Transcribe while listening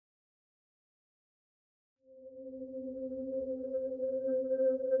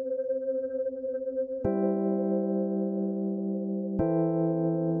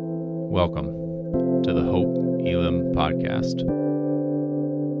Welcome to the Hope Elam podcast.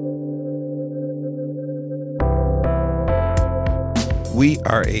 We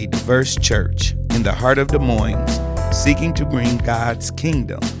are a diverse church in the heart of Des Moines, seeking to bring God's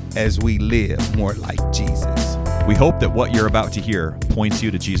kingdom as we live more like Jesus. We hope that what you're about to hear points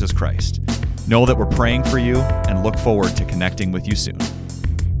you to Jesus Christ. Know that we're praying for you and look forward to connecting with you soon.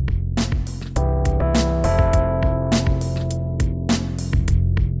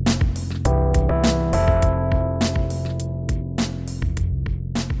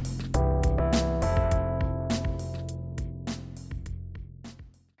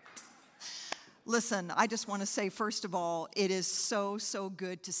 Listen, I just want to say, first of all, it is so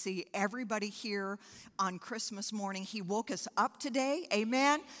good to see everybody here on Christmas morning. He woke us up today,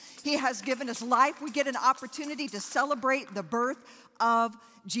 amen? He has given us life. We get an opportunity to celebrate the birth of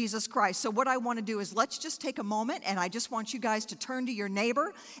Jesus Christ. So what I want to do is let's just take a moment, and I just want you guys to turn to your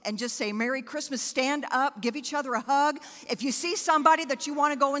neighbor and just say, Merry Christmas. Stand up, give each other a hug. If you see somebody that you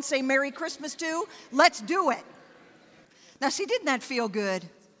want to go and say Merry Christmas to, let's do it. Now, see, didn't that feel good?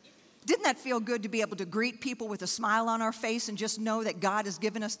 Didn't that feel good to be able to greet people with a smile on our face and just know that God has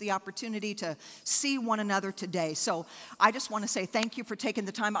given us the opportunity to see one another today? So I just want to say thank you for taking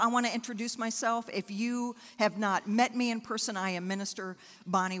the time. I want to introduce myself. If you have not met me in person, I am Minister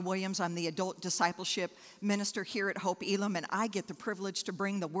Bonnie Williams. I'm the adult discipleship minister here at Hope Elam, and I get the privilege to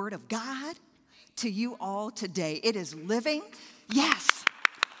bring the Word of God to you all today. It is living. Yes.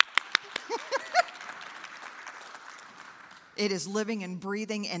 It is living and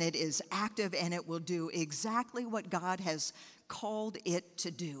breathing, and it is active, and it will do exactly what God has called it to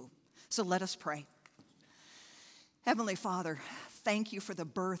do. So let us pray. Heavenly Father, thank you for the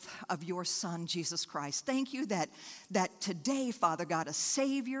birth of your Son, Jesus Christ. Thank you that today, Father God, a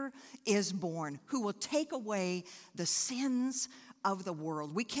Savior is born who will take away the sins of the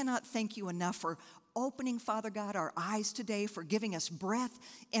world. We cannot thank you enough for opening, Father God, our eyes today, for giving us breath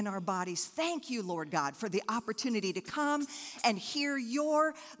in our bodies. Thank you, Lord God, for the opportunity to come and hear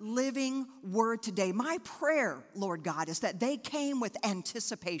your living word today. My prayer, Lord God, is that they came with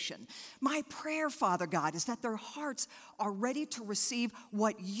anticipation. My prayer, Father God, is that their hearts are ready to receive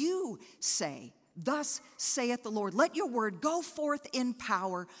what you say. Thus saith the Lord. Let your word go forth in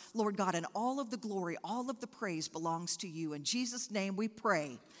power, Lord God, and all of the glory, all of the praise belongs to you. In Jesus' name we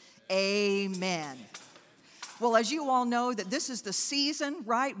pray. Amen. Well, as you all know, that this is the season,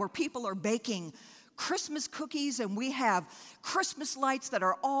 right, where people are baking Christmas cookies, and we have Christmas lights that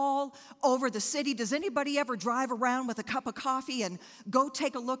are all over the city. Does anybody ever drive around with a cup of coffee and go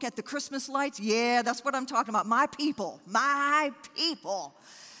take a look at the Christmas lights? Yeah, that's what I'm talking about. My people.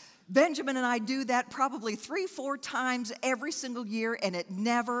 Benjamin and I do that probably 3-4 times every single year, and it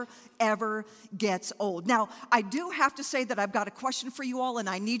never, ever gets old. Now, I do have to say that I've got a question for you all, and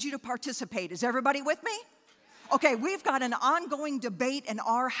I need you to participate. Is everybody with me? Okay, we've got an ongoing debate in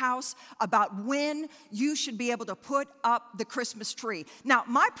our house about when you should be able to put up the Christmas tree. Now,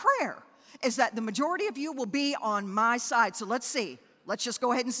 my prayer is that the majority of you will be on my side, so let's see. Let's just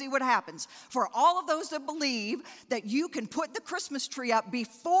go ahead and see what happens. For all of those that believe that you can put the Christmas tree up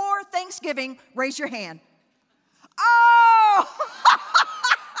before Thanksgiving, raise your hand. Oh!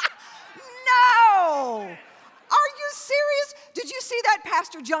 No! Are you serious? Did you see that,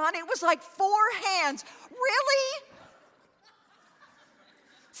 Pastor John? It was like 4 hands. Really?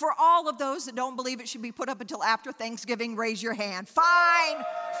 For all of those that don't believe it should be put up until after Thanksgiving, raise your hand. Fine.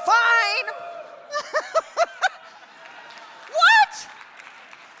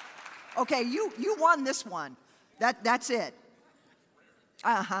 Okay, you won this one. That's it.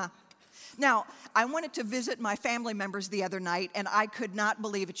 Now, I wanted to visit my family members the other night, and I could not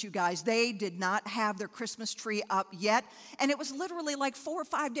believe it, you guys. They did not have their Christmas tree up yet, and it was literally like 4 or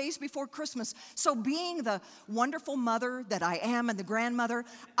 5 days before Christmas. So being the wonderful mother that I am and the grandmother,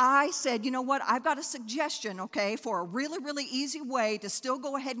 I said, you know what, I've got a suggestion, okay, for a really easy way to still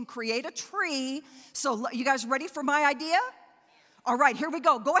go ahead and create a tree. So you guys ready for my idea? All right, here we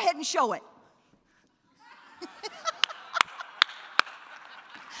go. Go ahead and show it.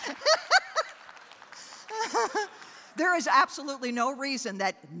 There is absolutely no reason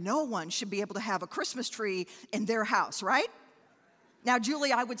that no one should be able to have a Christmas tree in their house, right? Now,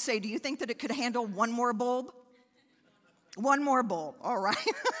 Julie, I would say, do you think that it could handle one more bulb? One more bulb, all right.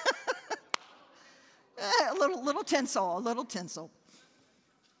 a little tinsel.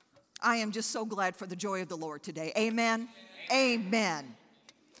 I am just so glad for the joy of the Lord today. Amen. Amen.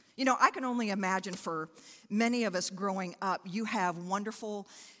 You know, I can only imagine for many of us growing up, you have wonderful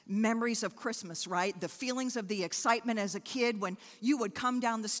memories of Christmas, right? The feelings of the excitement as a kid when you would come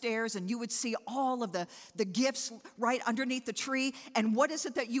down the stairs and you would see all of the gifts right underneath the tree. And what is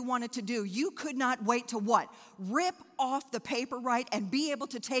it that you wanted to do? You could not wait to what? Rip off the paper, right? And be able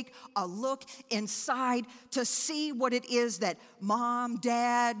to take a look inside to see what it is that mom,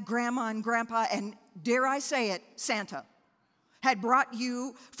 dad, grandma, and grandpa, and dare I say it, Santa had brought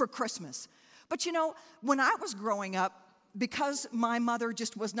you for Christmas. But you know, when I was growing up, because my mother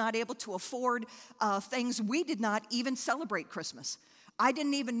just was not able to afford things, we did not even celebrate Christmas. I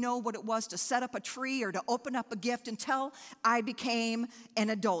didn't even know what it was to set up a tree or to open up a gift until I became an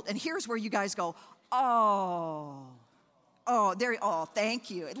adult. And here's where you guys go, oh, thank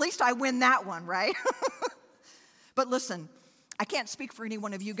you. At least I win that one, right? But listen, I can't speak for any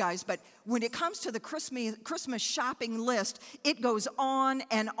one of you guys, but when it comes to the Christmas shopping list, it goes on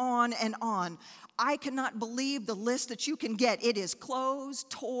and on and on. I cannot believe the list that you can get. It is clothes,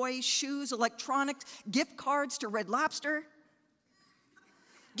 toys, shoes, electronics, gift cards to Red Lobster,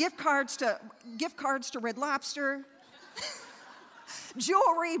 gift cards to Red Lobster,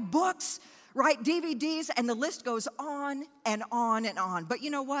 jewelry, books, right, DVDs, and the list goes on and on and on. But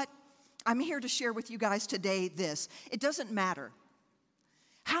you know what? I'm here to share with you guys today this. It doesn't matter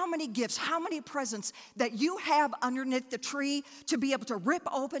how many gifts, how many presents that you have underneath the tree to be able to rip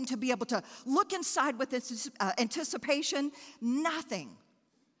open, to be able to look inside with anticipation. Nothing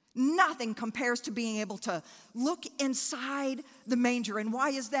compares to being able to look inside the manger. And why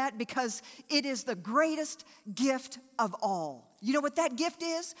is that? Because it is the greatest gift of all. You know what that gift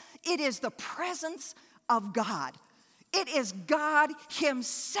is? It is the presence of God. It is God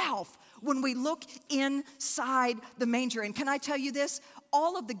Himself when we look inside the manger. And can I tell you this?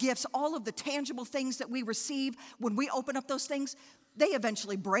 All of the gifts, all of the tangible things that we receive, when we open up those things, they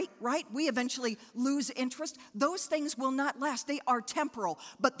eventually break, right? We eventually lose interest. Those things will not last. They are temporal.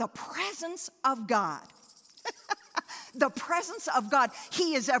 But the presence of God, the presence of God,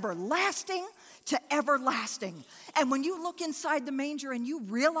 He is everlasting to everlasting. And when you look inside the manger and you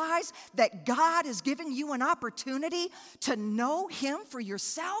realize that God is giving you an opportunity to know Him for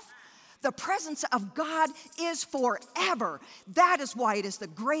yourself, the presence of God is forever. That is why it is the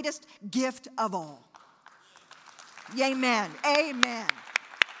greatest gift of all. Amen. Amen.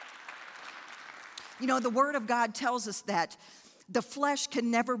 You know, the Word of God tells us that the flesh can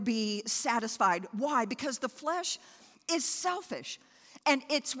never be satisfied. Why? Because the flesh is selfish. And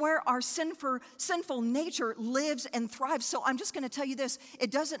it's where our sinful nature lives and thrives. So I'm just going to tell you this. It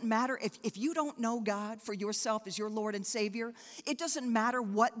doesn't matter if you don't know God for yourself as your Lord and Savior. It doesn't matter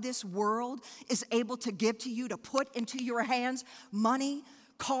what this world is able to give to you, to put into your hands, money,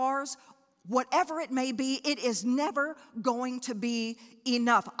 cars, whatever it may be. It is never going to be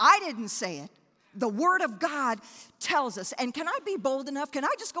enough. I didn't say it. The Word of God tells us. And can I be bold enough? Can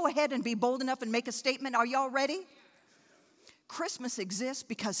I just go ahead and be bold enough and make a statement? Are y'all ready? Christmas exists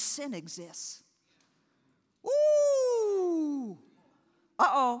because sin exists. Ooh.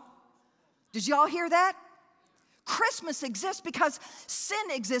 Uh-oh. Did y'all hear that? Christmas exists because sin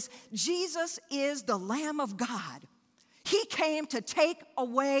exists. Jesus is the Lamb of God. He came to take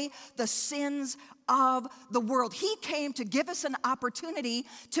away the sins of the world. He came to give us an opportunity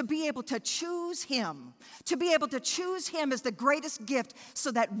to be able to choose Him, to be able to choose Him as the greatest gift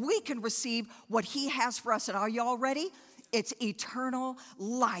so that we can receive what He has for us. And are y'all ready? It's eternal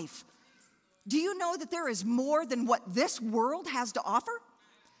life. Do you know that there is more than what this world has to offer?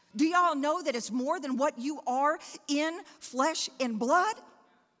 Do y'all know that it's more than what you are in flesh and blood?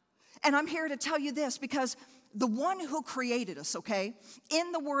 And I'm here to tell you this because the one who created us, okay,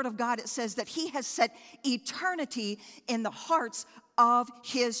 in the Word of God, it says that He has set eternity in the hearts of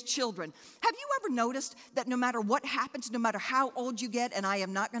His children. Have you ever noticed that no matter what happens, no matter how old you get, and I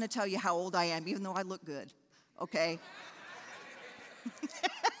am not going to tell you how old I am, even though I look good, okay?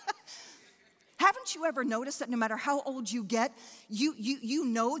 Haven't you ever noticed that no matter how old you get, you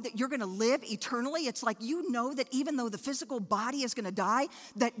know that you're going to live eternally? It's like you know that even though the physical body is going to die,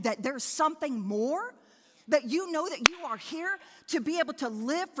 that there's something more. That you know that you are here to be able to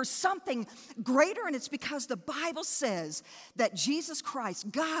live for something greater. And it's because the Bible says that Jesus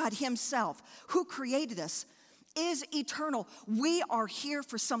Christ, God Himself, who created us, is eternal. We are here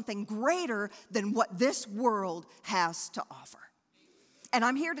for something greater than what this world has to offer. And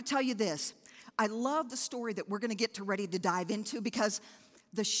I'm here to tell you this. I love the story that we're going to get ready to dive into because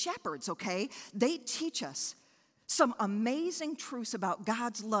the shepherds, okay, they teach us some amazing truths about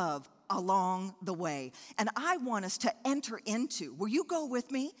God's love along the way. And I want us to enter into, will you go with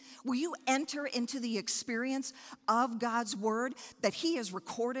me? Will you enter into the experience of God's word that he has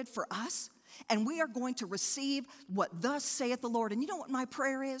recorded for us? And we are going to receive what thus saith the Lord. And you know what my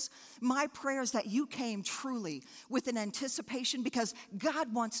prayer is? My prayer is that you came truly with an anticipation because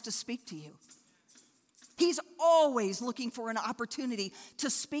God wants to speak to you. He's always looking for an opportunity to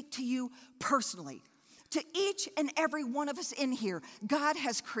speak to you personally. To each and every one of us in here, God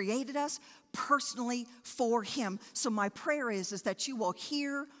has created us personally for him. So my prayer is that you will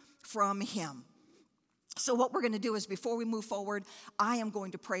hear from him. So what we're going to do is before we move forward, I am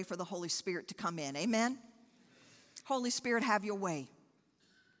going to pray for the Holy Spirit to come in. Amen? Holy Spirit, have your way.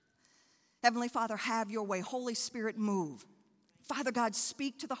 Heavenly Father, have your way. Holy Spirit, move. Father God,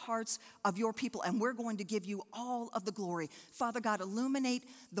 speak to the hearts of your people, and we're going to give you all of the glory. Father God, illuminate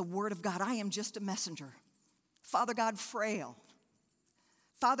the word of God. I am just a messenger. Father God, frail.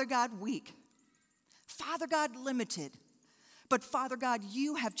 Father God, weak. Father God, limited. But Father God,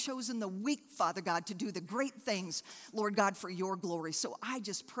 you have chosen the weak, Father God, to do the great things, Lord God, for your glory. So I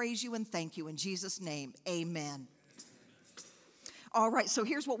just praise you and thank you in Jesus' name. Amen. All right, so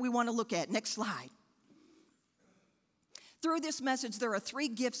here's what we want to look at. Next slide. Through this message, there are 3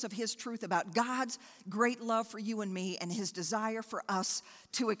 gifts of his truth about God's great love for you and me and his desire for us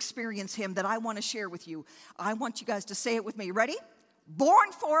to experience him that I want to share with you. I want you guys to say it with me. Ready?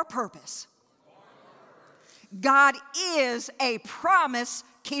 Born for a purpose. God is a promise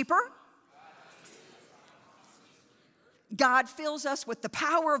keeper. God fills us with the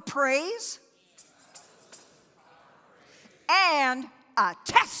power of praise and a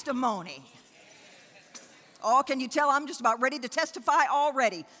testimony. Oh, can you tell I'm just about ready to testify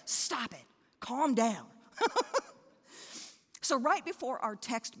already? Stop it. Calm down. So right before our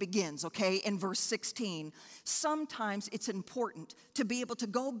text begins, okay, in verse 16, sometimes it's important to be able to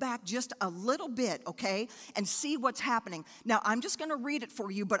go back just a little bit, okay, and see what's happening. Now, I'm just going to read it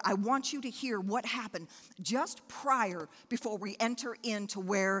for you, but I want you to hear what happened just prior before we enter into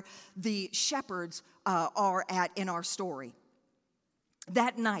where the shepherds are at in our story.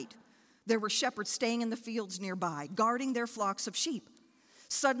 That night, there were shepherds staying in the fields nearby, guarding their flocks of sheep.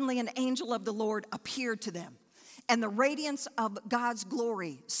 Suddenly, an angel of the Lord appeared to them, and the radiance of God's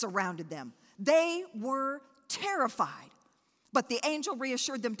glory surrounded them. They were terrified. But the angel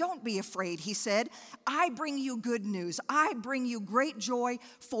reassured them, "Don't be afraid," he said. "I bring you good news. I bring you great joy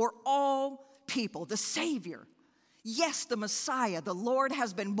for all people. The Savior, yes, the Messiah, the Lord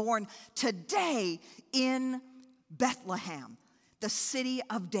has been born today in Bethlehem, the city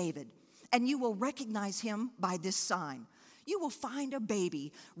of David. And you will recognize him by this sign. You will find a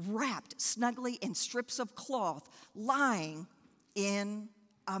baby wrapped snugly in strips of cloth, lying in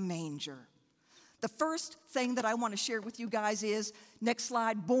a manger." The first thing that I want to share with you guys is, next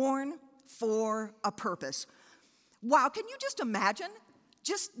slide, born for a purpose. Wow, can you just imagine?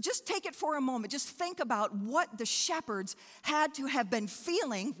 Just take it for a moment. Just think about what the shepherds had to have been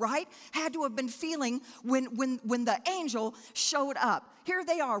feeling, right? Had to have been feeling when the angel showed up. Here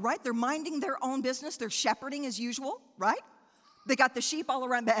they are, right? They're minding their own business. They're shepherding as usual, right? They got the sheep all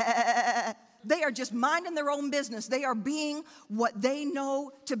around. They are just minding their own business. They are being what they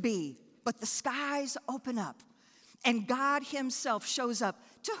know to be. But the skies open up, and God himself shows up.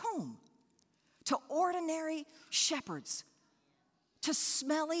 To whom? To ordinary shepherds. To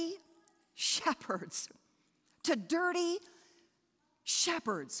smelly shepherds, to dirty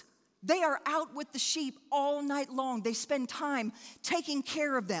shepherds. They are out with the sheep all night long. They spend time taking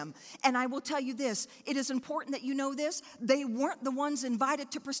care of them. And I will tell you this, it is important that you know this. They weren't the ones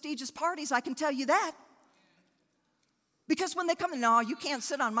invited to prestigious parties, I can tell you that. Because when they come, no, you can't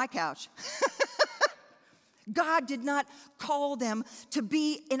sit on my couch. God did not call them to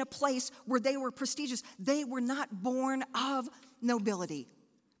be in a place where they were prestigious. They were not born of nobility.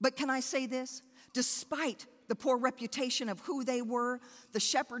 But can I say this? Despite the poor reputation of who they were, the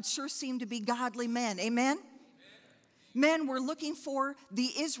shepherds sure seemed to be godly men. Amen? Men were looking for the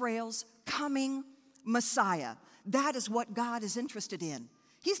Israel's coming Messiah. That is what God is interested in.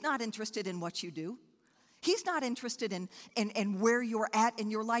 He's not interested in what you do. He's not interested in where you're at in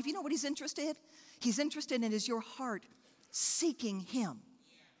your life. You know what he's interested in? He's interested in is your heart seeking him.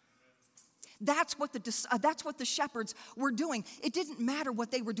 That's what the shepherds were doing. It didn't matter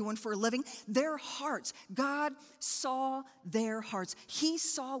what they were doing for a living. Their hearts, God saw their hearts. He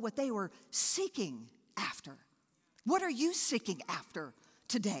saw what they were seeking after. What are you seeking after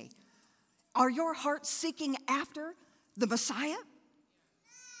today? Are your hearts seeking after the Messiah?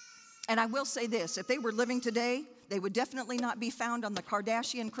 And I will say this, if they were living today, they would definitely not be found on the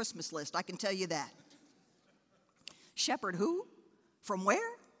Kardashian Christmas list. I can tell you that. Shepherd who? From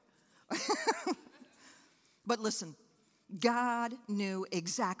where? But listen, God knew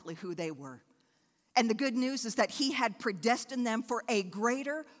exactly who they were. And the good news is that he had predestined them for a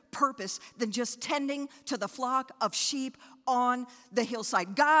greater purpose than just tending to the flock of sheep on the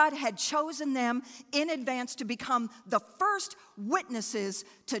hillside. God had chosen them in advance to become the first witnesses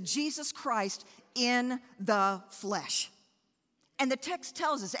to Jesus Christ in the flesh. And the text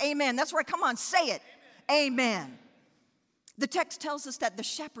tells us, amen. That's right. Come on, say it. Amen. The text tells us that the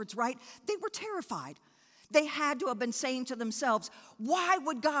shepherds, right, they were terrified. They had to have been saying to themselves, why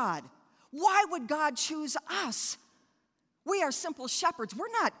would God choose us? We are simple shepherds.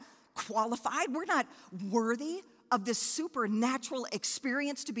 We're not qualified. We're not worthy of this supernatural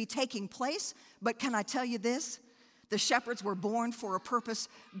experience to be taking place. But can I tell you this? The shepherds were born for a purpose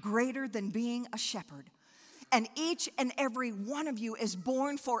greater than being a shepherd. And each and every one of you is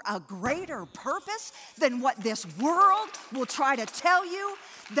born for a greater purpose than what this world will try to tell you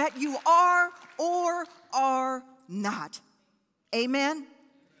that you are or are not. Amen?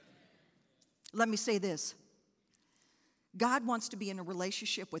 Let me say this. God wants to be in a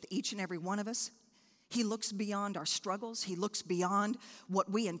relationship with each and every one of us. He looks beyond our struggles. He looks beyond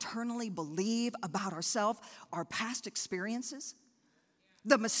what we internally believe about ourselves, our past experiences,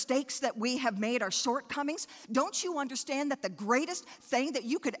 the mistakes that we have made, our shortcomings. Don't you understand that the greatest thing that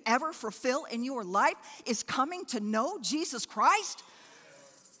you could ever fulfill in your life is coming to know Jesus Christ?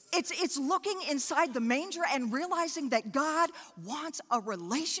 It's looking inside the manger and realizing that God wants a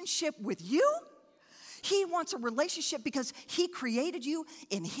relationship with you. He wants a relationship because he created you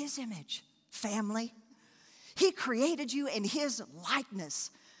in his image, family. He created you in his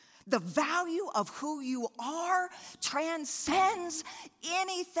likeness. The value of who you are transcends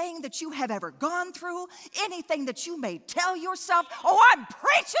anything that you have ever gone through, anything that you may tell yourself, oh, I'm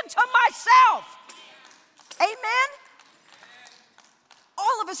preaching to myself. Amen?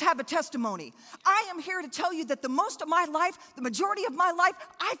 All of us have a testimony. I am here to tell you that the most of my life, the majority of my life,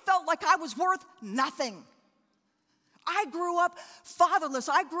 I felt like I was worth nothing. I grew up fatherless.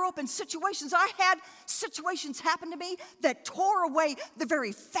 I grew up in situations. I had situations happen to me that tore away the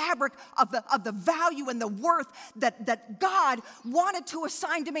very fabric of the value and the worth that God wanted to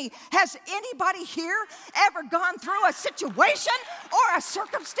assign to me. Has anybody here ever gone through a situation or a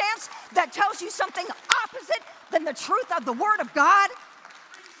circumstance that tells you something opposite than the truth of the Word of God?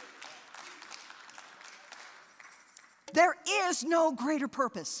 There is no greater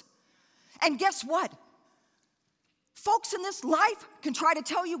purpose. And guess what? Folks in this life can try to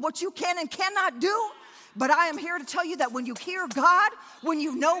tell you what you can and cannot do, but I am here to tell you that when you hear God, when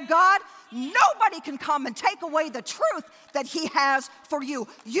you know God, nobody can come and take away the truth that he has for you.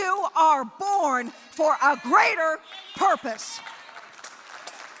 You are born for a greater purpose.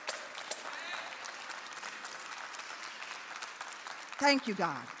 Thank you,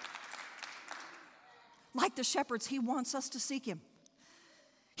 God. Like the shepherds, he wants us to seek him.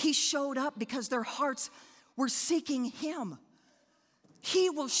 He showed up because their hearts were seeking him. He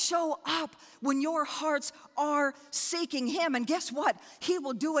will show up when your hearts are seeking him. And guess what? He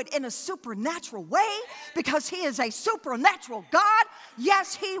will do it in a supernatural way because he is a supernatural God.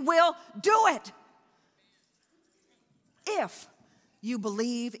 Yes, he will do it. If you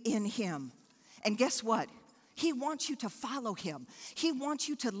believe in him. And guess what? He wants you to follow him. He wants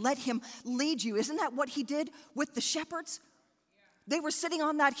you to let him lead you. Isn't that what he did with the shepherds? They were sitting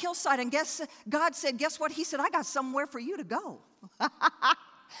on that hillside, and God said, guess what? He said, I got somewhere for you to go.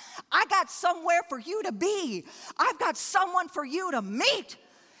 I got somewhere for you to be. I've got someone for you to meet.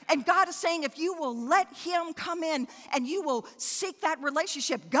 And God is saying, if you will let him come in and you will seek that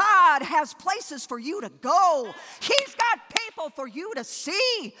relationship, God has places for you to go. He's got people for you to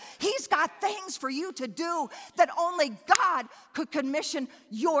see. He's got things for you to do that only God could commission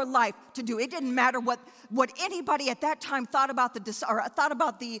your life to do. It didn't matter what anybody at that time thought about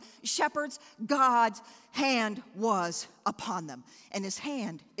the shepherds. God's hand was upon them, and his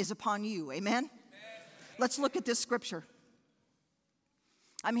hand is upon you. Amen? Let's look at this scripture.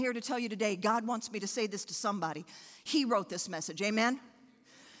 I'm here to tell you today, God wants me to say this to somebody. He wrote this message, amen?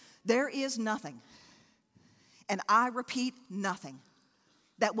 There is nothing, and I repeat, nothing,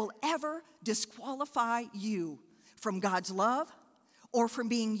 that will ever disqualify you from God's love or from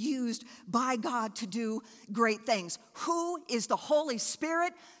being used by God to do great things. Who is the Holy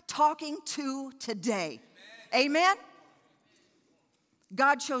Spirit talking to today? Amen?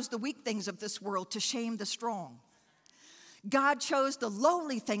 God chose the weak things of this world to shame the strong. God chose the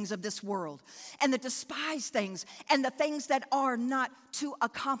lowly things of this world and the despised things and the things that are not to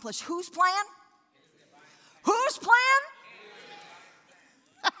accomplish. Whose plan? Whose plan?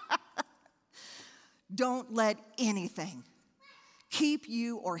 Don't let anything keep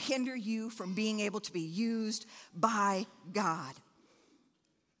you or hinder you from being able to be used by God.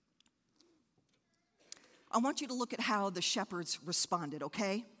 I want you to look at how the shepherds responded,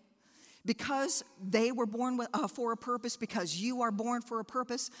 okay? Because they were born for a purpose, because you are born for a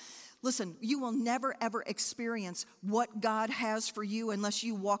purpose. Listen, you will never, ever experience what God has for you unless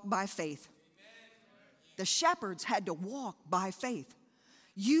you walk by faith. The shepherds had to walk by faith.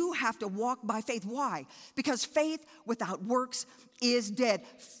 You have to walk by faith. Why? Because faith without works is dead.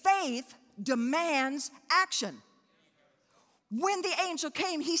 Faith demands action. When the angel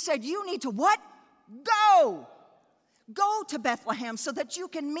came, he said, you need to what? Go. Go to Bethlehem so that you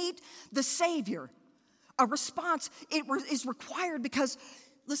can meet the Savior. A response is required because,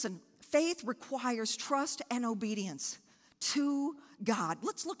 listen, faith requires trust and obedience to God.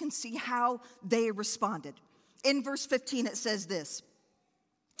 Let's look and see how they responded. In verse 15, it says this.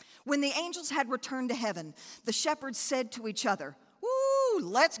 When the angels had returned to heaven, the shepherds said to each other, "Woo,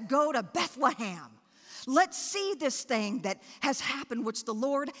 let's go to Bethlehem. Let's see this thing that has happened, which the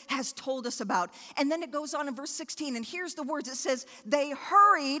Lord has told us about." And then it goes on in verse 16, and here's the words. It says, they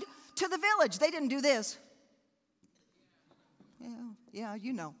hurried to the village. They didn't do this. Yeah,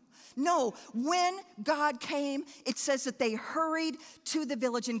 you know. No, when God came, it says that they hurried to the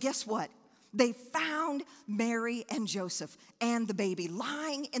village, and guess what? They found Mary and Joseph and the baby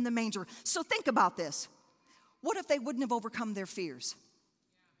lying in the manger. So think about this. What if they wouldn't have overcome their fears?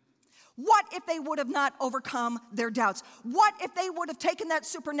 What if they would have not overcome their doubts? What if they would have taken that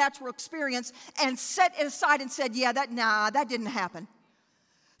supernatural experience and set it aside and said, yeah, that didn't happen?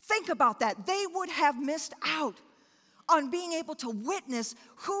 Think about that. They would have missed out on being able to witness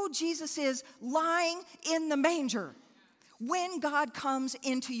who Jesus is lying in the manger. When God comes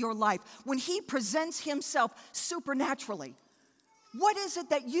into your life, when he presents himself supernaturally, what is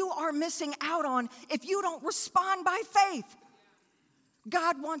it that you are missing out on if you don't respond by faith?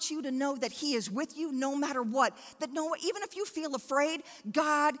 God wants you to know that he is with you no matter what. That even if you feel afraid,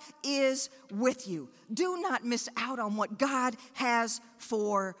 God is with you. Do not miss out on what God has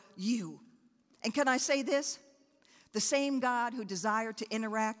for you. And can I say this? The same God who desired to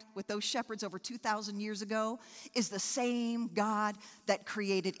interact with those shepherds over 2,000 years ago is the same God that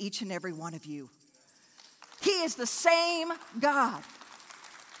created each and every one of you. He is the same God.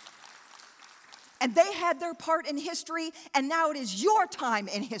 And they had their part in history, and now it is your time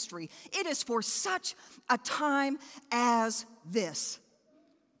in history. It is for such a time as this.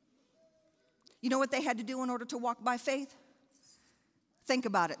 You know what they had to do in order to walk by faith? Think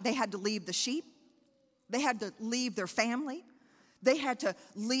about it. They had to leave the sheep. They had to leave their family. They had to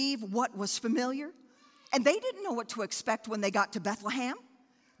leave what was familiar. And they didn't know what to expect when they got to Bethlehem.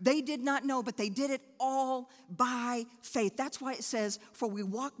 They did not know, but they did it all by faith. That's why it says, for we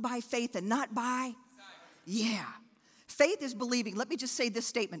walk by faith and not by sight. Faith is believing. Let me just say this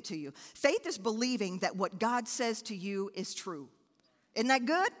statement to you. Faith is believing that what God says to you is true. Isn't that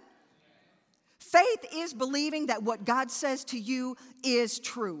good? Faith is believing that what God says to you is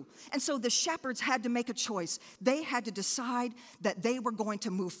true. And so the shepherds had to make a choice. They had to decide that they were going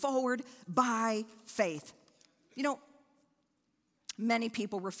to move forward by faith. You know, many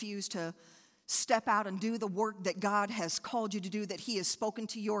people refuse to step out and do the work that God has called you to do, that he has spoken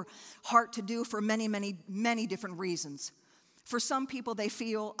to your heart to do for many, many, many different reasons. For some people, they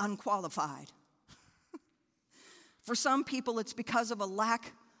feel unqualified. For some people, it's because of a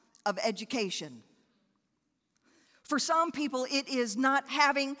lack of education. For some people, it is not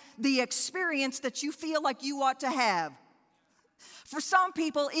having the experience that you feel like you ought to have. For some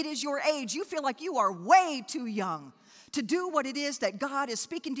people, it is your age. You feel like you are way too young to do what it is that God is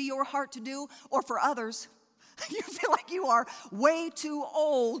speaking to your heart to do. Or for others, you feel like you are way too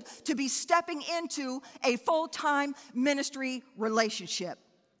old to be stepping into a full-time ministry relationship.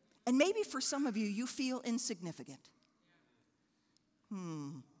 And maybe for some of you, you feel insignificant.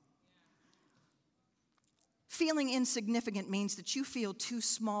 Feeling insignificant means that you feel too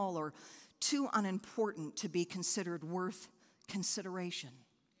small or too unimportant to be considered worth consideration.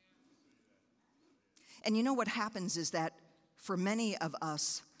 And you know what happens is that for many of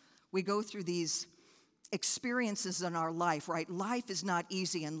us, we go through these experiences in our life, right? Life is not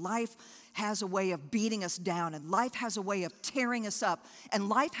easy, and life has a way of beating us down, and life has a way of tearing us up, and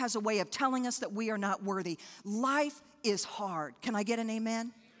life has a way of telling us that we are not worthy. Life is hard. Can I get an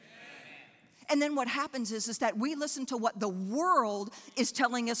amen? And then what happens is that we listen to what the world is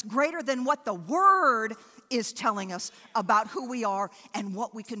telling us greater than what the Word is telling us about who we are and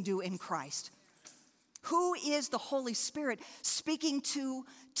what we can do in Christ. Who is the Holy Spirit speaking to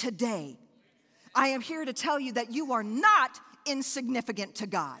today? I am here to tell you that you are not insignificant to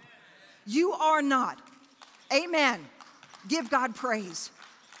God. You are not. Amen. Give God praise.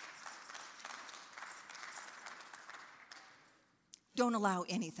 Don't allow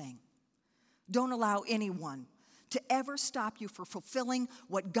anything, don't allow anyone to ever stop you from fulfilling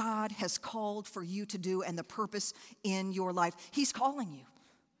what God has called for you to do and the purpose in your life. He's calling you.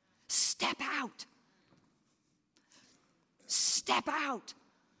 Step out. Step out.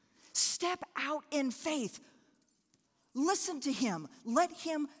 Step out in faith. Listen to him. Let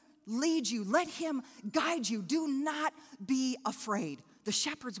him lead you. Let him guide you. Do not be afraid. The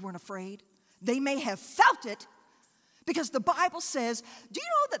shepherds weren't afraid. They may have felt it, because the Bible says, do you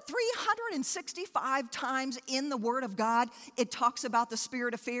know that 365 times in the Word of God, it talks about the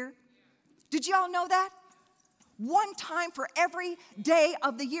spirit of fear? Did you all know that? One time for every day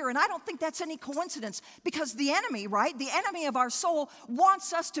of the year. And I don't think that's any coincidence, because the enemy, right? The enemy of our soul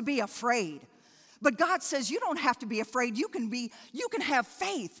wants us to be afraid. But God says you don't have to be afraid. You can have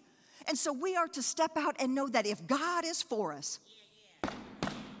faith. And so we are to step out and know that if God is for us,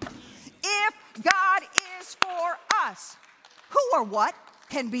 if God is for us, who or what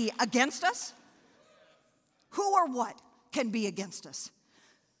can be against us? Who or what can be against us?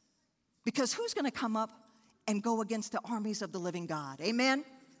 Because who's going to come up and go against the armies of the living God? Amen?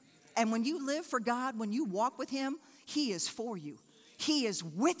 And when you live for God, when you walk with him, he is for you. He is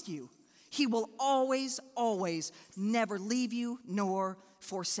with you. He will always, always never leave you nor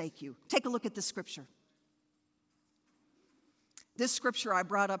forsake you. Take a look at this scripture. This scripture I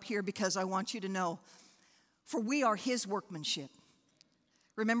brought up here because I want you to know, for we are his workmanship.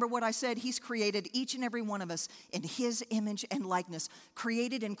 Remember what I said? He's created each and every one of us in his image and likeness,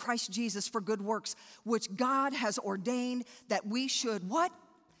 created in Christ Jesus for good works, which God has ordained that we should what?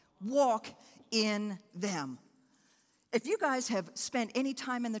 Walk in them. If you guys have spent any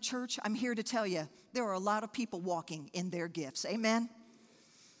time in the church, I'm here to tell you, there are a lot of people walking in their gifts. Amen?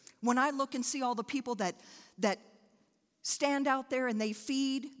 When I look and see all the people that stand out there and they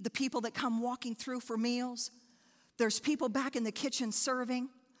feed the people that come walking through for meals. There's people back in the kitchen serving.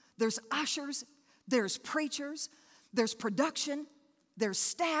 There's ushers. There's preachers. There's production. There's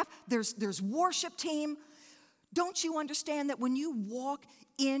staff. There's worship team. Don't you understand that when you walk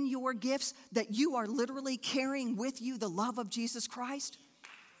in your gifts, that you are literally carrying with you the love of Jesus Christ?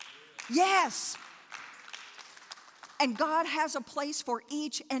 Yes. And God has a place for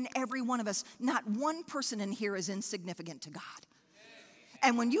each and every one of us. Not one person in here is insignificant to God.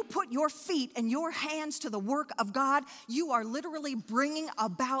 And when you put your feet and your hands to the work of God, you are literally bringing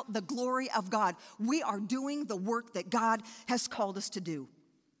about the glory of God. We are doing the work that God has called us to do.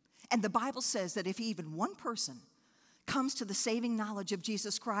 And the Bible says that if even one person comes to the saving knowledge of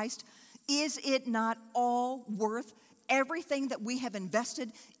Jesus Christ, is it not all worth everything that we have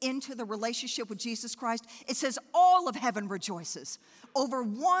invested into the relationship with Jesus Christ? It says all of heaven rejoices over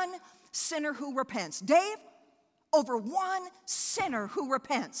one sinner who repents. Dave, over one sinner who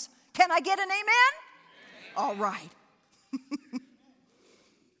repents. Can I get an amen? All right.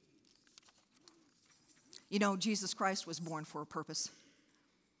 You know, Jesus Christ was born for a purpose.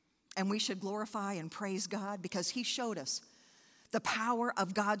 And we should glorify and praise God because he showed us the power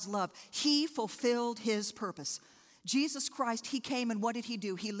of God's love. He fulfilled his purpose. Jesus Christ, he came and what did he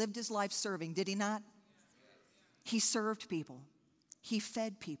do? He lived his life serving, did he not? He served people. He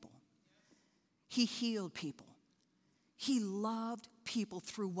fed people. He healed people. He loved people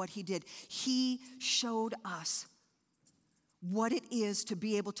through what he did. He showed us what it is to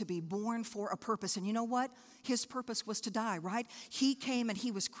be able to be born for a purpose. And you know what? His purpose was to die, right? He came and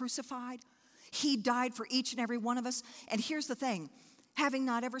he was crucified. He died for each and every one of us. And here's the thing, having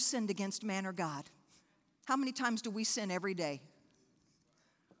not ever sinned against man or God. How many times do we sin every day?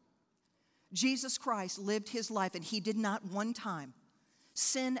 Jesus Christ lived his life and he did not one time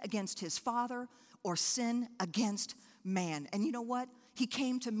sin against his Father or sin against man. And you know what? He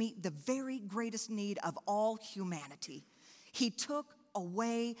came to meet the very greatest need of all humanity. He took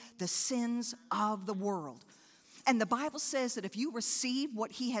away the sins of the world. And the Bible says that if you receive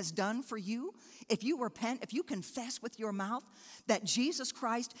what he has done for you, if you repent, if you confess with your mouth that Jesus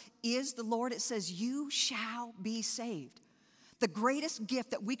Christ is the Lord, it says you shall be saved. The greatest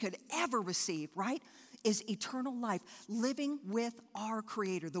gift that we could ever receive, right, is eternal life, living with our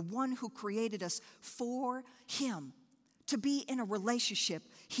Creator, the one who created us for him, to be in a relationship.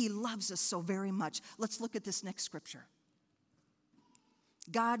 He loves us so very much. Let's look at this next scripture.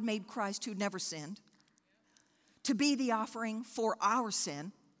 God made Christ, who never sinned, to be the offering for our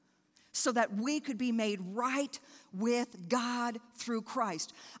sin so that we could be made right with God through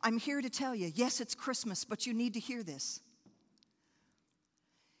Christ. I'm here to tell you, yes, it's Christmas, but you need to hear this.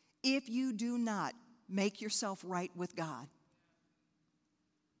 If you do not make yourself right with God,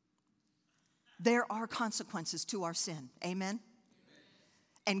 There are consequences to our sin. Amen?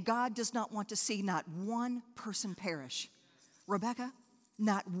 And God does not want to see not one person perish. Rebecca,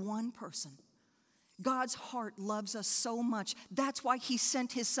 not one person. God's heart loves us so much. That's why he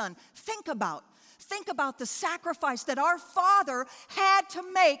sent his son. Think about the sacrifice that our Father had to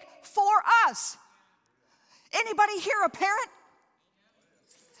make for us. Anybody here a parent?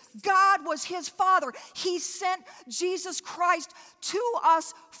 God was his Father. He sent Jesus Christ to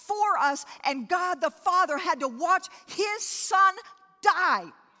us, for us, and God the Father had to watch his Son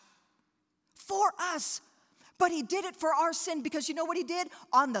die for us. But he did it for our sin because you know what he did?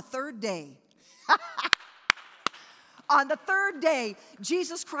 On the third day. On the third day,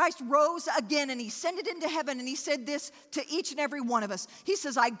 Jesus Christ rose again and he ascended into heaven, and he said this to each and every one of us. He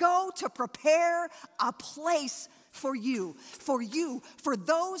says, I go to prepare a place for you, for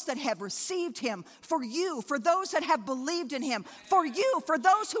those that have received him, for you, for those that have believed in him, for you, for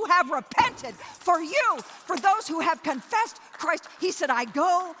those who have repented, for you, for those who have confessed Christ. He said, I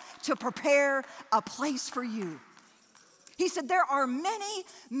go to prepare a place for you. He said, there are many,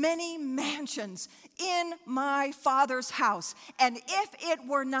 many mansions in my Father's house. And if it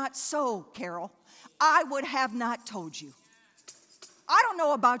were not so, Carol, I would have not told you. I don't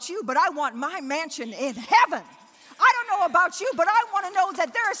know about you, but I want my mansion in heaven. I don't know about you, but I want to know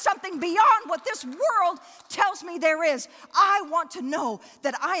that there is something beyond what this world tells me there is. I want to know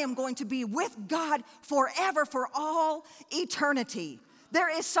that I am going to be with God forever, for all eternity.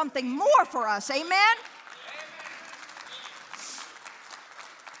 There is something more for us. Amen?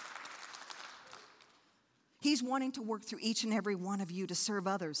 He's wanting to work through each and every one of you to serve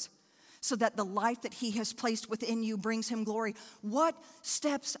others so that the life that he has placed within you brings him glory. What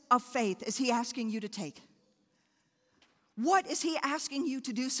steps of faith is he asking you to take? What is he asking you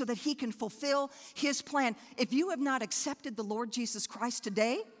to do so that he can fulfill his plan? If you have not accepted the Lord Jesus Christ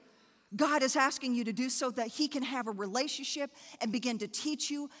today, God is asking you to do so that he can have a relationship and begin to teach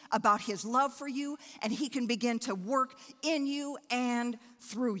you about his love for you, and he can begin to work in you and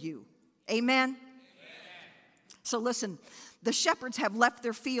through you. Amen? So listen, the shepherds have left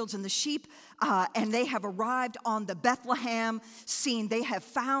their fields and the sheep, and they have arrived on the Bethlehem scene. They have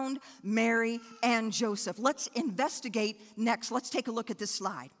found Mary and Joseph. Let's investigate next. Let's take a look at this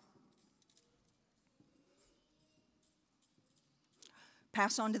slide.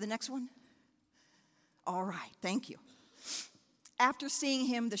 Pass on to the next one. All right, thank you. After seeing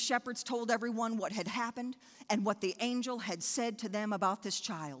him, the shepherds told everyone what had happened and what the angel had said to them about this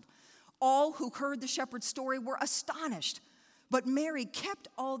child. All who heard the shepherd's story were astonished, but Mary kept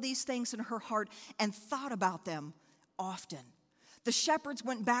all these things in her heart and thought about them often. The shepherds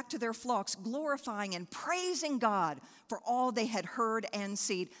went back to their flocks, glorifying and praising God for all they had heard and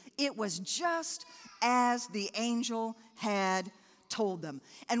seen. It was just as the angel had told them.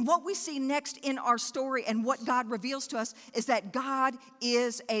 And what we see next in our story and what God reveals to us is that God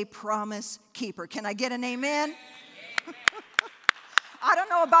is a promise keeper. Can I get an amen? I don't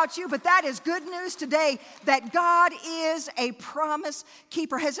know about you, but that is good news today, that God is a promise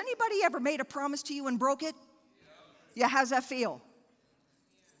keeper. Has anybody ever made a promise to you and broke it? Yeah, how's that feel?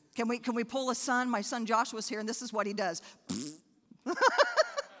 Can we pull a son? My son Joshua's here, and this is what he does.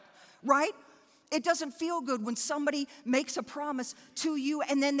 Right? It doesn't feel good when somebody makes a promise to you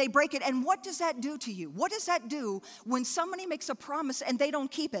and then they break it. And what does that do to you? What does that do when somebody makes a promise and they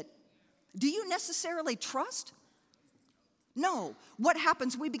don't keep it? Do you necessarily trust? No. What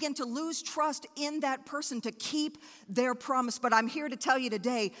happens? We begin to lose trust in that person to keep their promise. But I'm here to tell you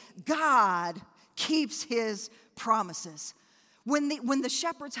today, God keeps his promises. When the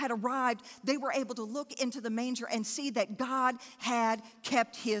shepherds had arrived, they were able to look into the manger and see that God had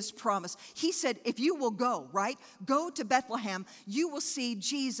kept his promise. He said, if you will go, right? Go to Bethlehem, you will see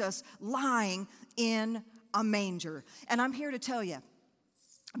Jesus lying in a manger. And I'm here to tell you,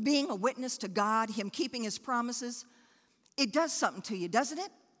 being a witness to God, him keeping his promises, it does something to you, doesn't it?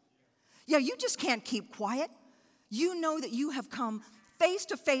 Yeah, you just can't keep quiet. You know that you have come face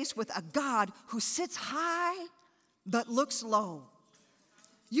to face with a God who sits high but looks low.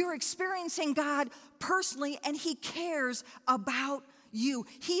 You're experiencing God personally, and he cares about you.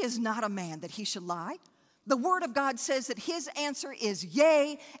 He is not a man that he should lie. The word of God says that his answer is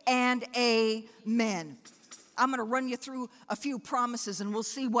yea and amen. I'm going to run you through a few promises, and we'll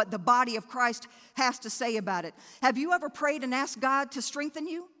see what the body of Christ has to say about it. Have you ever prayed and asked God to strengthen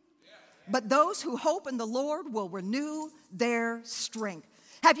you? But those who hope in the Lord will renew their strength.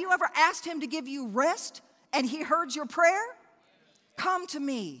 Have you ever asked him to give you rest, and he heard your prayer? Come to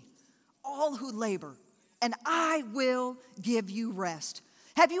me, all who labor, and I will give you rest.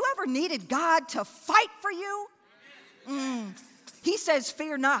 Have you ever needed God to fight for you? He says,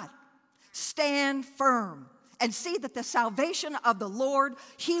 fear not. Stand firm and see that the salvation of the Lord,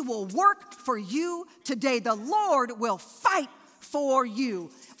 he will work for you today. The Lord will fight for you.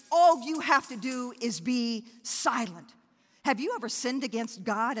 All you have to do is be silent. Have you ever sinned against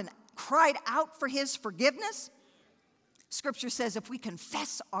God and cried out for his forgiveness? Scripture says if we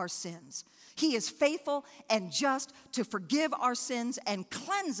confess our sins, he is faithful and just to forgive our sins and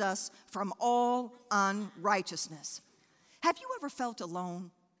cleanse us from all unrighteousness. Have you ever felt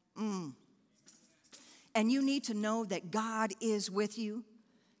alone? And you need to know that God is with you.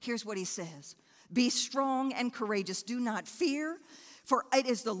 Here's what he says. Be strong and courageous. Do not fear, for it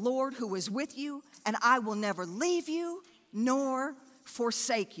is the Lord who is with you, and I will never leave you nor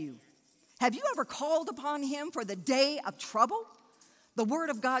forsake you. Have you ever called upon him for the day of trouble? The word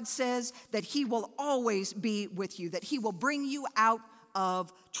of God says that he will always be with you, that he will bring you out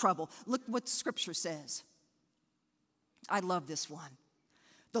of trouble. Look what Scripture says. I love this one.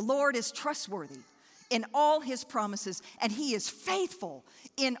 The Lord is trustworthy in all his promises, and he is faithful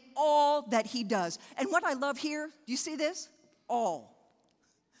in all that he does. And what I love here, do you see this? All.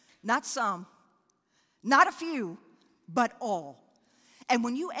 Not some, not a few, but all. And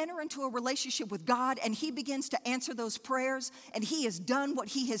when you enter into a relationship with God and he begins to answer those prayers and he has done what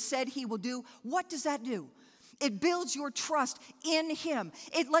he has said he will do, what does that do? It builds your trust in him.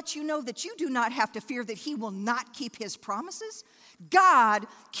 It lets you know that you do not have to fear that he will not keep his promises. God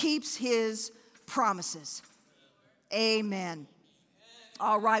keeps his promises. Amen.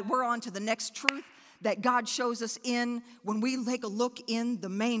 All right, we're on to the next truth that God shows us in when we take a look in the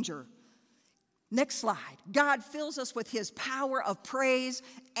manger. Next slide. God fills us with his power of praise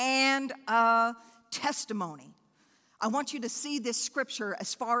and a testimony. I want you to see this scripture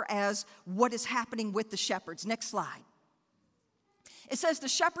as far as what is happening with the shepherds. Next slide. It says the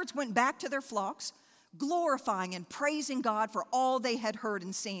shepherds went back to their flocks, glorifying and praising God for all they had heard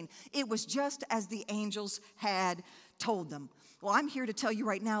and seen. It was just as the angels had told them. Well, I'm here to tell you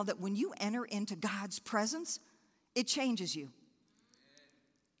right now that when you enter into God's presence, it changes you.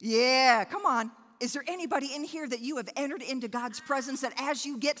 Yeah, come on. Is there anybody in here that you have entered into God's presence that as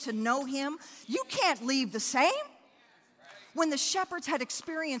you get to know him, you can't leave the same? When the shepherds had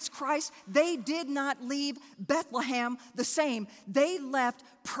experienced Christ, they did not leave Bethlehem the same. They left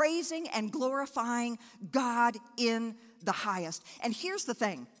praising and glorifying God in the highest. And here's the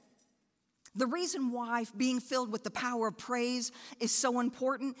thing. The reason why being filled with the power of praise is so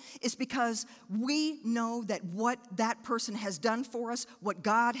important is because we know that what that person has done for us, what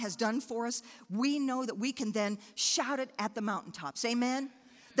God has done for us, we know that we can then shout it at the mountaintops. Amen?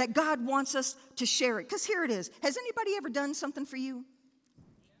 That God wants us to share it. Because here it is. Has anybody ever done something for you?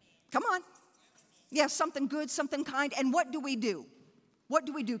 Come on. Yeah, something good, something kind. And what do we do? What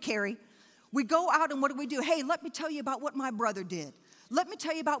do we do, Carrie? We go out and what do? Hey, let me tell you about what my brother did. Let me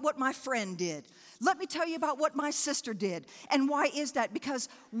tell you about what my friend did. Let me tell you about what my sister did. And why is that? Because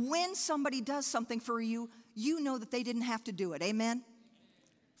when somebody does something for you, you know that they didn't have to do it. Amen?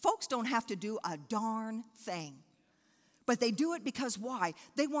 Folks don't have to do a darn thing. But they do it because why?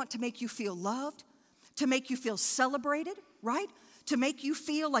 They want to make you feel loved, to make you feel celebrated, right? To make you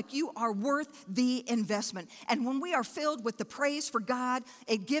feel like you are worth the investment. And when we are filled with the praise for God,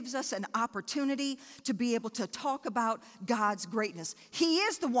 it gives us an opportunity to be able to talk about God's greatness. He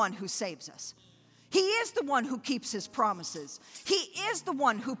is the one who saves us. He is the one who keeps his promises. He is the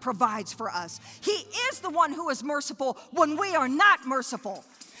one who provides for us. He is the one who is merciful when we are not merciful.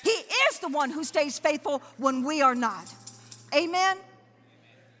 He is the one who stays faithful when we are not. Amen?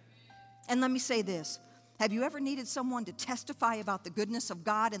 And let me say this. Have you ever needed someone to testify about the goodness of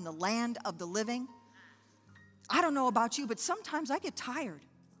God in the land of the living? I don't know about you, but sometimes I get tired.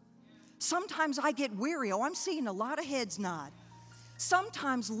 Sometimes I get weary. Oh, I'm seeing a lot of heads nod.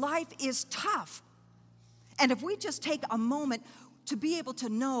 Sometimes life is tough. And if we just take a moment to be able to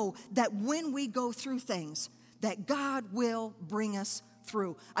know that when we go through things, that God will bring us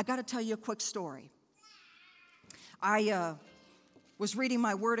through. I got to tell you a quick story. I was reading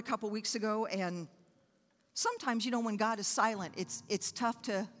my word a couple weeks ago, and sometimes, when God is silent, it's tough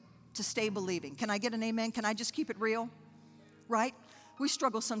to stay believing. Can I get an amen? Can I just keep it real? Right? We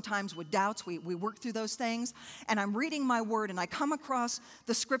struggle sometimes with doubts. We work through those things. And I'm reading my word, and I come across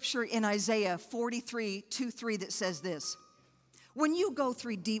the scripture in Isaiah 43:2-3 that says this. When you go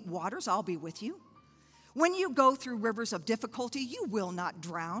through deep waters, I'll be with you. When you go through rivers of difficulty, you will not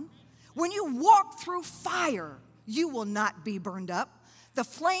drown. When you walk through fire, you will not be burned up. The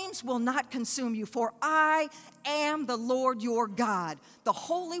flames will not consume you, for I am the Lord your God, the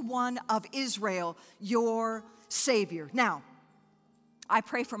Holy One of Israel, your Savior. Now, I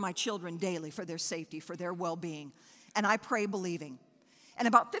pray for my children daily for their safety, for their well-being, and I pray believing. And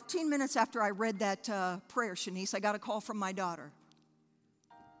about 15 minutes after I read that prayer, Shanice, I got a call from my daughter.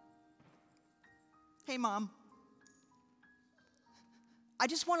 Hey, Mom. I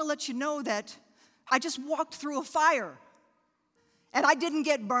just want to let you know that I just walked through a fire and I didn't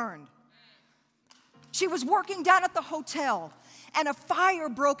get burned. She was working down at the hotel and a fire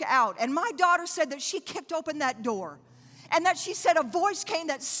broke out. And my daughter said that she kicked open that door and that she said a voice came,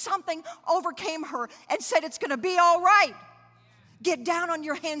 that something overcame her and said, it's going to be all right. Get down on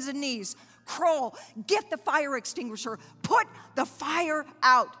your hands and knees, crawl, get the fire extinguisher, put the fire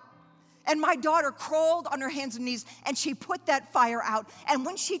out. And my daughter crawled on her hands and knees, and she put that fire out. And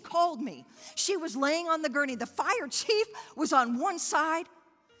when she called me, she was laying on the gurney. The fire chief was on one side,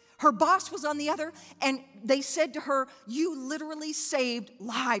 her boss was on the other, and they said to her, you literally saved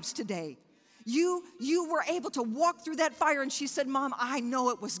lives today. You were able to walk through that fire. And she said, Mom, I know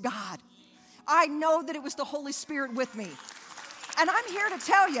it was God. I know that it was the Holy Spirit with me. And I'm here to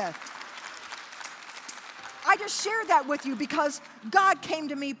tell you, I just shared that with you because God came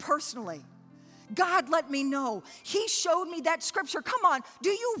to me personally. God let me know. He showed me that scripture. Come on, do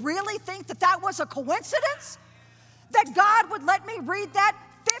you really think that that was a coincidence? That God would let me read that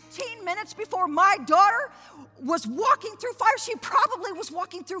 15 minutes before my daughter was walking through fire? She probably was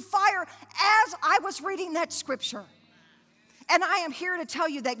walking through fire as I was reading that scripture. And I am here to tell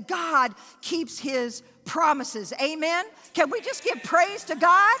you that God keeps His promises. Amen? Can we just give praise to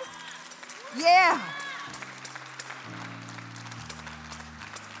God? Yeah.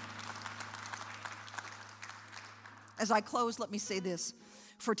 As I close, let me say this.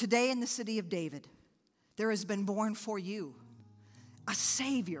 For today in the city of David, there has been born for you a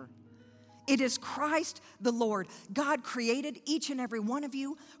Savior. It is Christ the Lord. God created each and every one of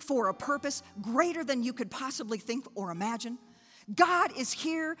you for a purpose greater than you could possibly think or imagine. God is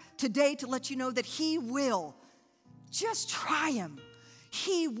here today to let you know that He will. Just try Him.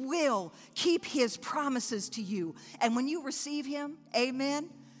 He will keep His promises to you. And when you receive Him, amen,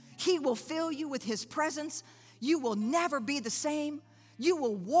 He will fill you with His presence. You will never be the same. You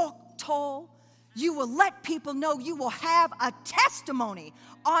will walk tall. You will let people know. You will have a testimony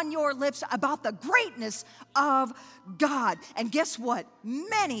on your lips about the greatness of God. And guess what?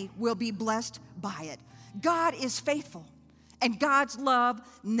 Many will be blessed by it. God is faithful, and God's love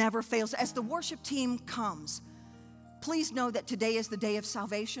never fails. As the worship team comes, please know that today is the day of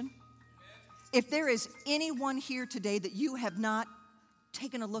salvation. If there is anyone here today that you have not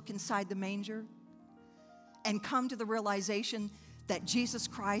taken a look inside the manger and come to the realization that Jesus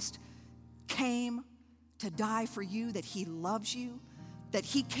Christ came to die for you, that He loves you, that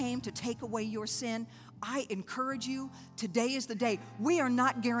He came to take away your sin, I encourage you, today is the day. We are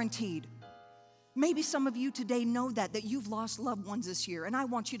not guaranteed. Maybe some of you today know that you've lost loved ones this year, and I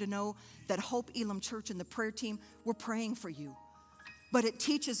want you to know that Hope Elam Church and the prayer team, we're praying for you. But it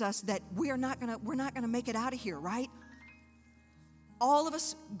teaches us that we're not gonna make it out of here, right? All of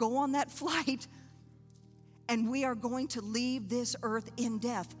us go on that flight, and we are going to leave this earth in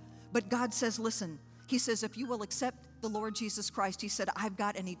death. But God says, listen, He says, if you will accept the Lord Jesus Christ, He said, I've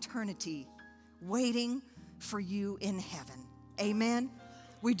got an eternity waiting for you in heaven. Amen.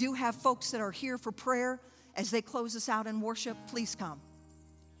 We do have folks that are here for prayer. As they close us out in worship, please come.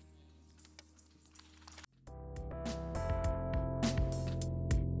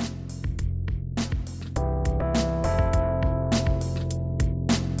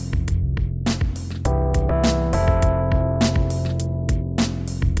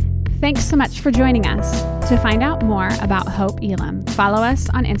 Thanks so much for joining us. To find out more about Hope Elam, follow us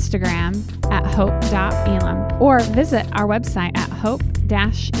on Instagram at hope.elam or visit our website at hope-elam.org.